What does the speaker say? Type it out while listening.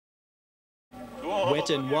Wet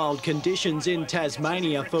and wild conditions in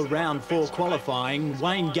Tasmania for round 4 qualifying.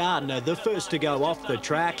 Wayne Gardner the first to go off the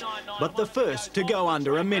track, but the first to go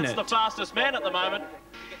under a minute. That's the fastest man at the moment.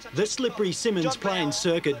 The slippery Symmons Plains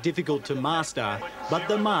circuit difficult to master, but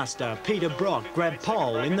the master, Peter Brock, grabbed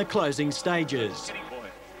pole in the closing stages.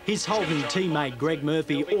 His Holden teammate Greg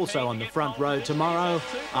Murphy also on the front row tomorrow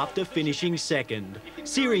after finishing second.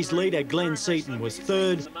 Series leader Glenn Seaton was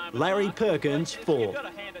third, Larry Perkins fourth.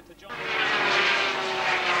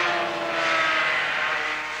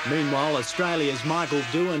 Meanwhile, Australia's Michael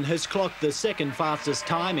Doohan has clocked the second fastest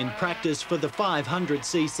time in practice for the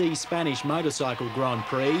 500cc Spanish Motorcycle Grand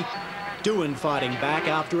Prix. Doohan fighting back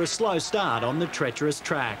after a slow start on the treacherous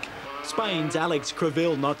track. Spain's Alex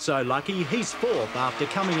Creville not so lucky. He's fourth after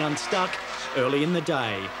coming unstuck early in the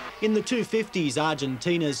day. In the 250s,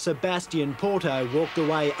 Argentina's Sebastian Porto walked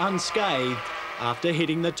away unscathed after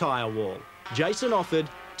hitting the tyre wall. Jason Offord,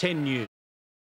 10 News.